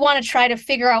we want to try to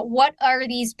figure out what are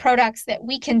these products that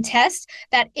we can test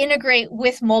that integrate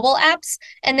with mobile apps.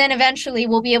 And then eventually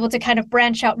we'll be able to kind of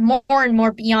branch out more and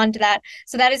more beyond that.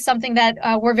 So that is something that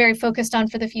we're very focused on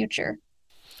for the future.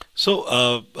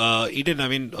 So, Eden, I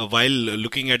mean, while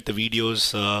looking at the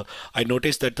videos, I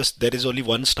noticed that there is only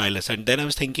one stylus, and then I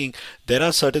was thinking there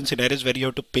are certain scenarios where you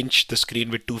have to pinch the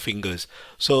screen with two fingers.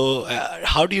 So,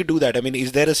 how do you do that? I mean,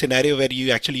 is there a scenario where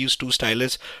you actually use two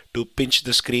stylus to pinch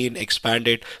the screen, expand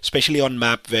it, especially on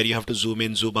map where you have to zoom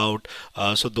in, zoom out?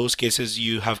 So, those cases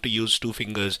you have to use two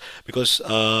fingers, because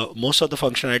most of the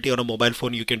functionality on a mobile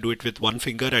phone you can do it with one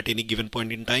finger at any given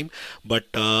point in time, but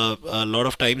a lot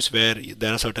of times where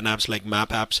there are certain apps like map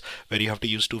apps where you have to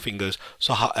use two fingers.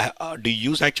 So how do you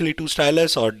use actually two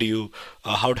stylus, or do you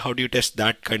how do you test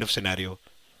that kind of scenario?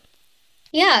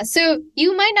 Yeah, so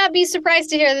you might not be surprised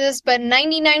to hear this, but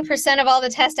 99% of all the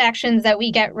test actions that we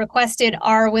get requested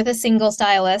are with a single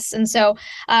stylus. And so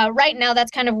right now, that's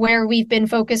kind of where we've been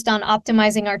focused on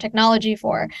optimizing our technology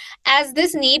for. As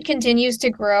this need continues to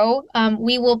grow,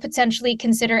 we will potentially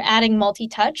consider adding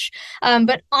multi-touch.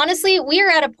 But honestly, we are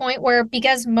at a point where,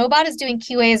 because Mobot is doing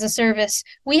QA as a service,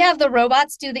 we have the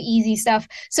robots do the easy stuff.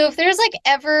 So if there's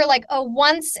ever a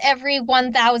once every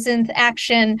 1,000th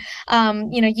action,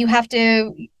 you have to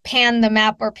pan the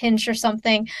map or pinch or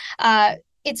something,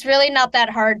 it's really not that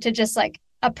hard to just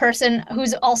a person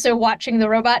who's also watching the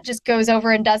robot just goes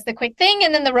over and does the quick thing,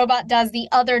 and then the robot does the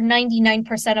other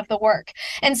 99% of the work.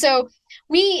 And so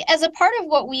we, as a part of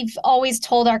what we've always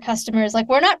told our customers,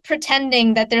 we're not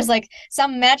pretending that there's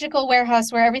some magical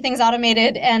warehouse where everything's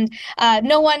automated and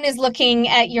no one is looking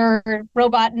at your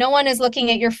robot, no one is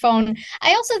looking at your phone.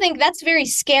 I also think that's very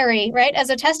scary, right? As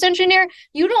a test engineer,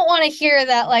 you don't want to hear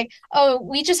that oh,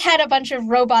 we just had a bunch of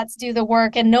robots do the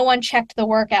work and no one checked the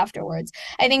work afterwards.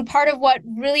 I think part of what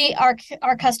really our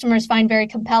customers find very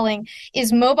compelling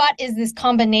is Mobot is this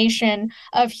combination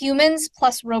of humans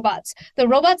plus robots. The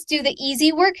robots do the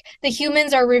easy work. The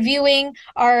humans are reviewing,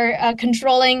 are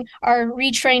controlling, are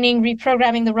retraining,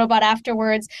 reprogramming the robot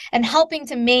afterwards, and helping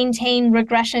to maintain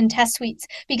regression test suites,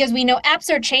 because we know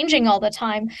apps are changing all the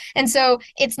time. And so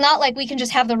it's not like we can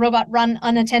just have the robot run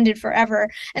unattended forever.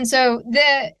 And so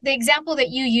the example that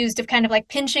you used of kind of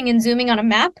pinching and zooming on a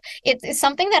map, it's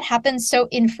something that happens so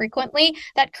infrequently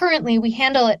that currently we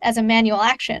handle it as a manual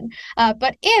action.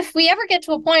 But if we ever get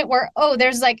to a point where,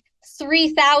 there's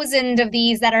 3,000 of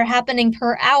these that are happening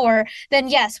per hour, then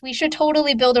yes, we should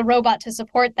totally build a robot to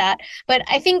support that. But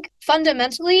I think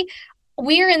fundamentally,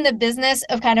 we're in the business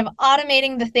of kind of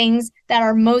automating the things that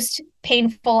are most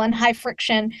painful and high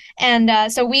friction.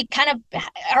 And so we kind of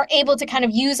are able to kind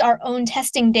of use our own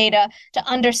testing data to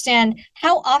understand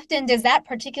how often does that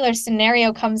particular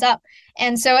scenario comes up.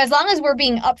 And so as long as we're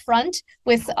being upfront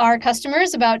with our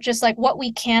customers about just what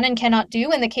we can and cannot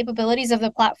do and the capabilities of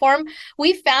the platform,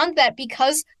 we found that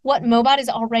because what Mobot is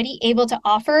already able to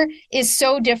offer is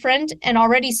so different and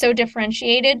already so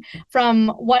differentiated from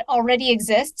what already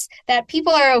exists, that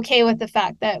people are okay with the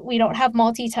fact that we don't have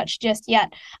multi-touch just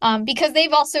yet. Because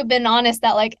they've also been honest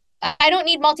that I don't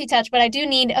need multi-touch, but I do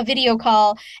need a video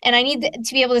call, and I need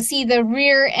to be able to see the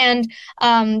rear and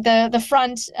the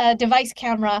front device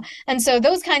camera. And so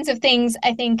those kinds of things,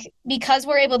 I think, because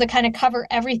we're able to kind of cover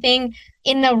everything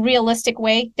in a realistic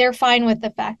way, they're fine with the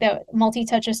fact that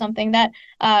multi-touch is something that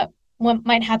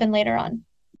might happen later on.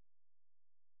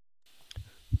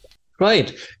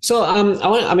 Right. So,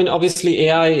 obviously,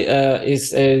 AI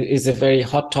is a very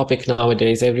hot topic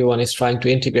nowadays. Everyone is trying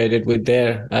to integrate it with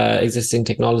their existing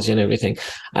technology and everything.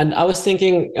 And I was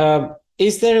thinking,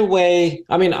 is there a way?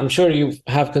 I'm sure you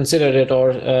have considered it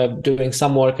or doing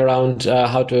some work around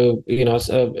how to,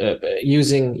 utilizing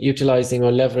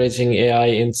or leveraging AI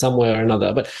in some way or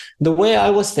another. But the way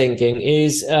I was thinking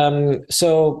is,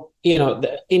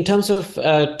 in terms of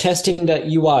testing the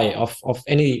UI of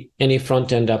any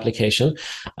front-end application,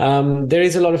 there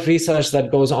is a lot of research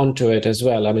that goes onto it as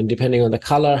well. Depending on the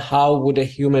color, how would a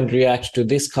human react to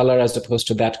this color as opposed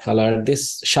to that color,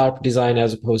 this sharp design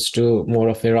as opposed to more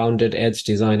of a rounded edge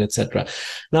design, etc.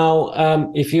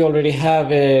 Now, if you already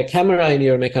have a camera in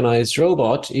your mechanized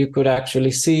robot, you could actually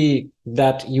see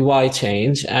that UI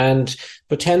change and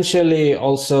potentially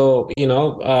also,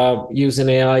 use an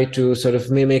AI to sort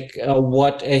of mimic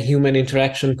what a human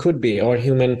interaction could be, or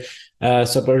human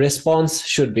So the response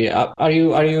should be. Are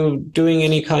you doing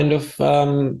any kind of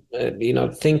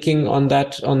thinking on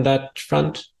that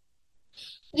front?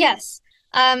 Yes.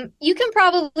 You can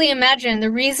probably imagine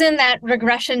the reason that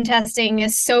regression testing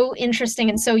is so interesting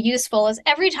and so useful is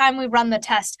every time we run the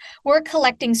test, we're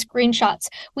collecting screenshots.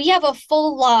 We have a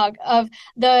full log of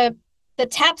the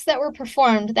taps that were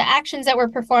performed, the actions that were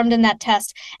performed in that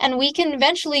test, and we can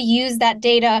eventually use that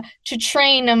data to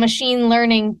train a machine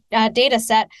learning data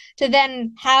set to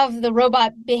then have the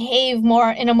robot behave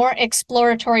more in a more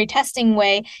exploratory testing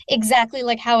way, exactly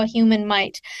like how a human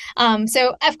might.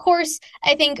 So, of course,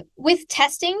 I think with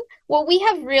testing, what we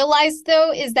have realized,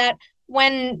 though, is that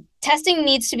when testing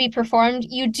needs to be performed,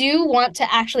 you do want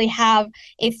to actually have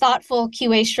a thoughtful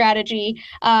QA strategy.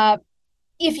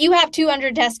 If you have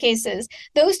 200 test cases,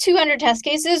 those 200 test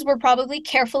cases were probably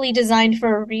carefully designed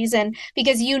for a reason,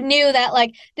 because you knew that,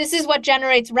 like, this is what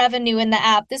generates revenue in the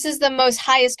app. This is the most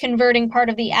highest converting part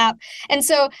of the app. And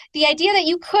so the idea that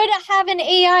you could have an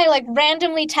AI like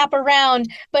randomly tap around,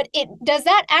 but does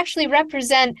that actually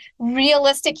represent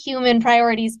realistic human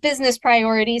priorities, business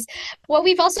priorities? What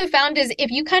we've also found is if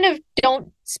you kind of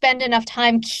don't spend enough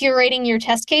time curating your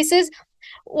test cases,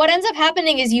 what ends up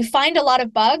happening is you find a lot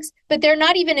of bugs, but they're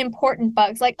not even important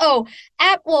bugs. Like, oh,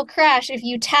 app will crash if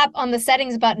you tap on the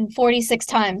settings button 46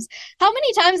 times. How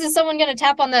many times is someone going to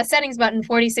tap on the settings button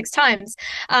 46 times?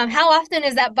 How often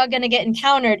is that bug going to get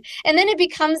encountered? And then it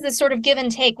becomes this sort of give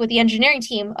and take with the engineering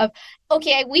team of,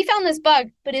 okay, we found this bug,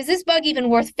 but is this bug even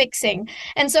worth fixing?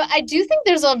 And so I do think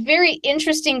there's a very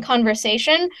interesting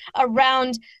conversation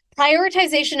around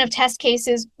prioritization of test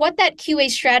cases, what that QA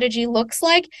strategy looks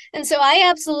like. And so I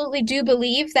absolutely do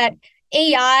believe that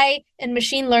AI and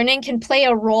machine learning can play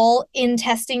a role in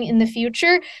testing in the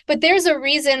future. But there's a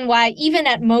reason why even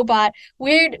at Mobot,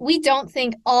 we don't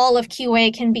think all of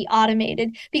QA can be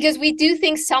automated, because we do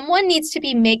think someone needs to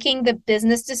be making the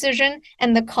business decision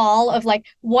and the call of like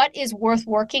what is worth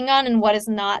working on and what is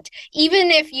not.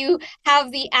 Even if you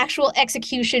have the actual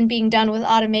execution being done with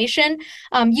automation,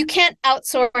 you can't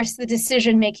outsource the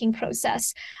decision-making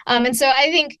process. And so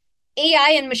I think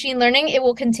AI and machine learning, it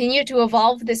will continue to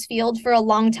evolve this field for a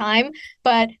long time,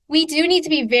 but we do need to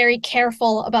be very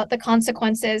careful about the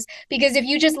consequences, because if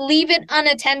you just leave it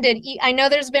unattended, I know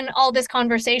there's been all this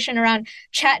conversation around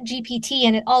ChatGPT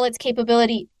and all its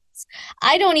capability.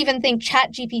 I don't even think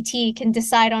ChatGPT can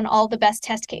decide on all the best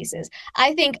test cases.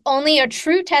 I think only a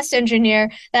true test engineer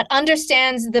that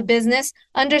understands the business,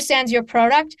 understands your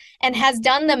product, and has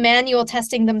done the manual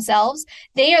testing themselves,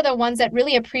 they are the ones that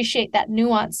really appreciate that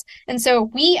nuance. And so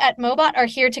we at Mobot are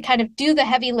here to kind of do the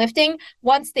heavy lifting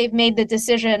once they've made the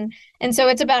decision. And so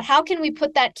it's about how can we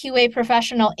put that QA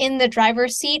professional in the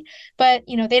driver's seat, but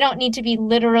they don't need to be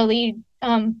literally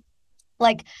kind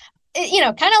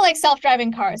of like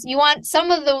self-driving cars. You want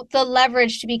some of the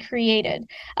leverage to be created,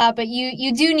 but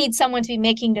you do need someone to be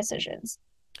making decisions.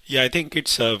 Yeah, I think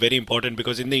it's very important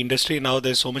because in the industry now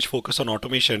there's so much focus on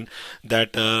automation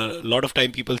that a lot of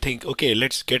time people think, okay,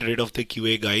 let's get rid of the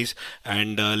QA guys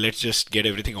and let's just get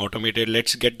everything automated.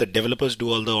 Let's get the developers do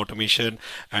all the automation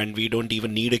and we don't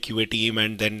even need a QA team,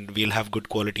 and then we'll have good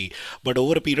quality. But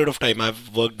over a period of time,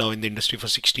 I've worked now in the industry for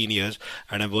 16 years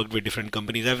and I've worked with different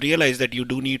companies. I've realized that you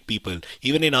do need people.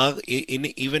 Even in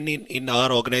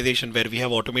our organization where we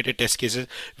have automated test cases,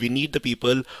 we need the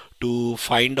people to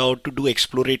find out, to do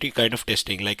exploratory kind of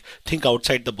testing, like think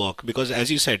outside the box, because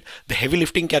as you said, the heavy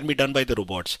lifting can be done by the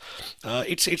robots.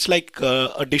 It's like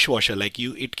a dishwasher, like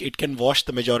it can wash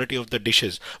the majority of the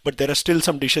dishes, but there are still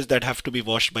some dishes that have to be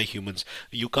washed by humans.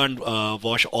 You can't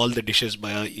wash all the dishes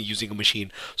by using a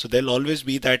machine. So there'll always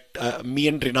be that. Me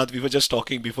and Rinat, we were just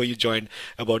talking before you joined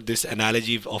about this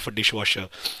analogy of a dishwasher,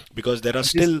 because there are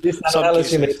still this some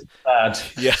analogy cases. makes it bad.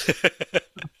 Yeah.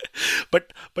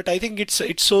 But I think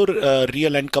it's so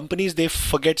real, and companies, they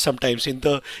forget sometimes in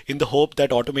the hope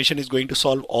that automation is going to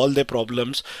solve all their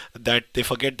problems, that they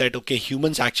forget that okay,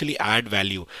 humans actually add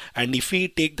value. And if we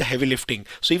take the heavy lifting,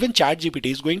 so even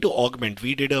ChatGPT is going to augment.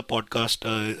 We did a podcast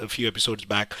a few episodes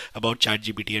back about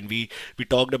ChatGPT, and we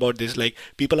talked about this, like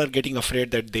people are getting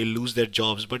afraid that they'll lose their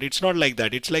jobs, but it's not like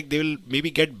that. It's like they will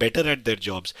maybe get better at their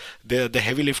jobs. The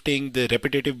heavy lifting, the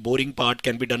repetitive boring part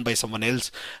can be done by someone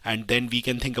else, and then we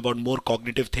can think about more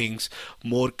cognitive things,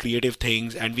 more creative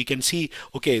things, and we can see,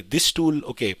 okay, this tool,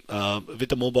 okay,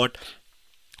 with a Mobot,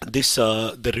 this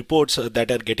the reports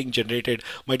that are getting generated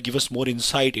might give us more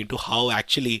insight into how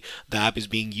actually the app is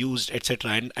being used,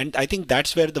 etc. And I think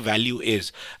that's where the value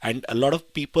is. And a lot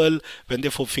of people, when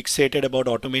they're fixated about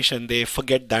automation, they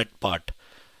forget that part.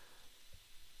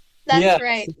 That's Yeah.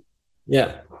 right.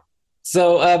 Yeah.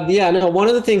 So one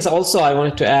of the things also I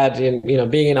wanted to add in,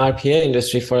 being in RPA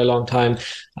industry for a long time,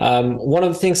 one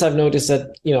of the things I've noticed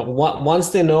that, once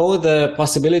they know the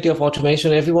possibility of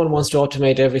automation, everyone wants to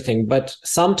automate everything. But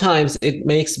sometimes it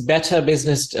makes better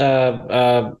business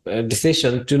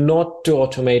decision to not to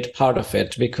automate part of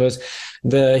it, because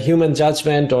the human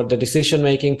judgment or the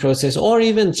decision-making process, or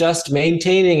even just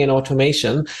maintaining an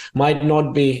automation, might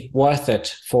not be worth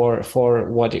it for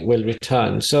what it will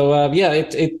return. So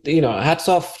hats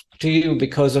off to you,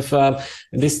 because of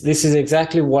this is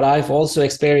exactly what I've also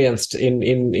experienced in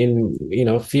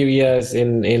few years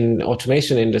in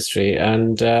automation industry.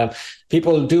 And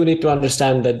people do need to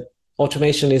understand that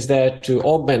automation is there to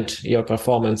augment your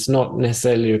performance, not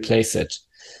necessarily replace it.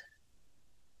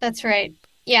 That's right.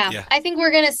 Yeah, I think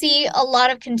we're going to see a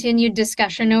lot of continued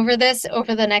discussion over this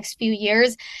over the next few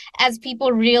years as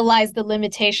people realize the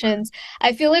limitations.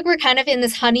 I feel like we're kind of in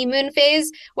this honeymoon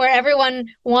phase where everyone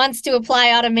wants to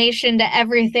apply automation to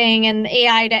everything and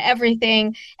AI to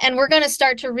everything, and we're going to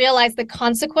start to realize the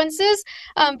consequences.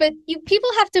 But people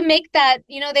have to make that,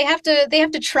 they have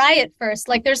to try it first.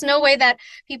 Like, there's no way that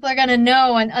people are going to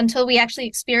know until we actually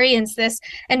experience this,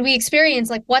 and we experience,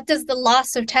 like, what does the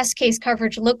loss of test case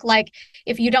coverage look like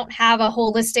if you don't have a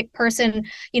holistic person,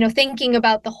 thinking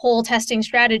about the whole testing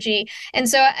strategy. And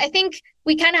so I think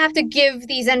we kind of have to give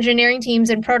these engineering teams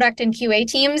and product and QA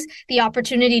teams the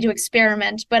opportunity to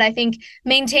experiment. But I think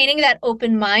maintaining that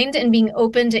open mind and being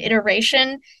open to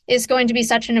iteration is going to be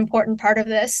such an important part of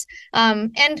this.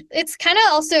 And it's kind of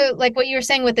also like what you were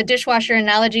saying with the dishwasher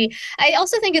analogy. I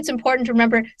also think it's important to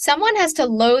remember someone has to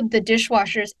load the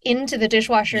dishwashers into the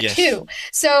dishwasher too.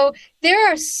 So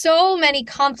there are so many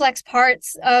complex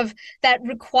parts of that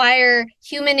require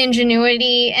human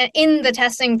ingenuity in the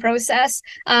testing process.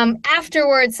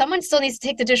 Afterwards, someone still needs to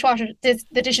take the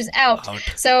dishes out.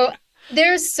 So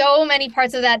there's so many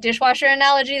parts of that dishwasher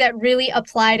analogy that really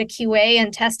apply to QA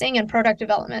and testing and product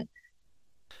development.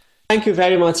 Thank you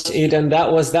very much, Eden.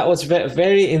 That was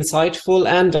very insightful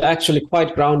and actually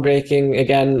quite groundbreaking.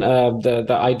 Again,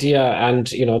 the idea and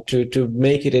to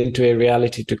make it into a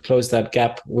reality, to close that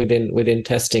gap within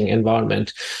testing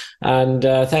environment. And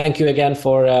thank you again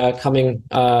for coming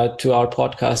to our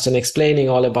podcast and explaining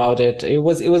all about it. It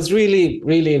was really,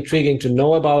 really intriguing to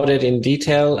know about it in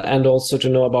detail, and also to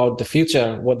know about the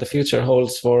future, what the future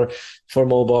holds for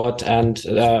Mobot and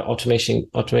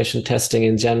automation testing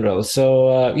in general.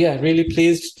 So really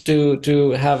pleased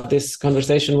to have this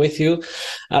conversation with you.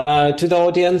 To the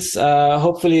audience,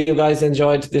 hopefully you guys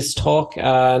enjoyed this talk,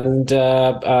 and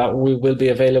we will be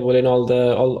available in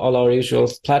all our usual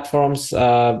platforms,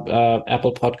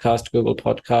 Apple Podcast, Google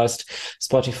Podcast,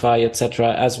 Spotify,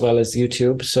 etc., as well as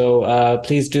YouTube. So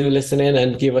please do listen in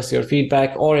and give us your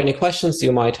feedback or any questions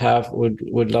you might have.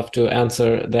 Would love to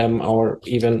answer them, or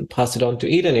even pass it on to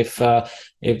Eden if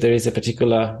there is a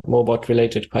particular Mobot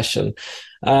related question.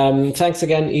 Thanks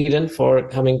again, Eden, for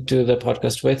coming to the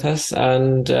podcast with us.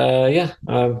 And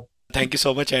thank you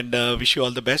so much, and wish you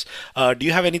all the best. Do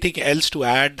you have anything else to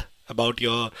add about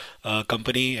your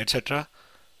company, etc.?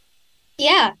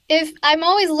 Yeah, if I'm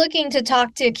always looking to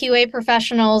talk to QA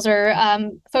professionals or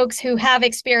folks who have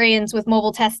experience with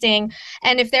mobile testing.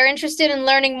 And if they're interested in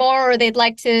learning more, or they'd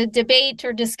like to debate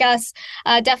or discuss,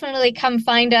 definitely come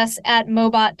find us at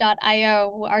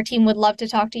mobot.io. Our team would love to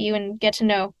talk to you and get to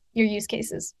know your use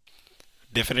cases.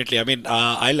 Definitely. I mean,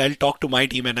 I'll talk to my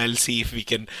team and I'll see if we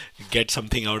can get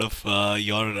something out of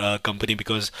your company,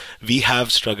 because we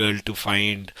have struggled to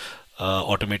find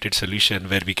automated solution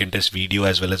where we can test video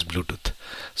as well as Bluetooth.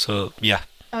 So yeah.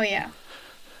 Oh yeah.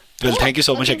 Well, thank you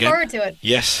so much again. Looking forward to it.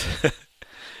 Yes.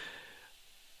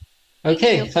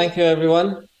 Okay. Thank you,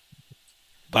 everyone.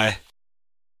 Bye.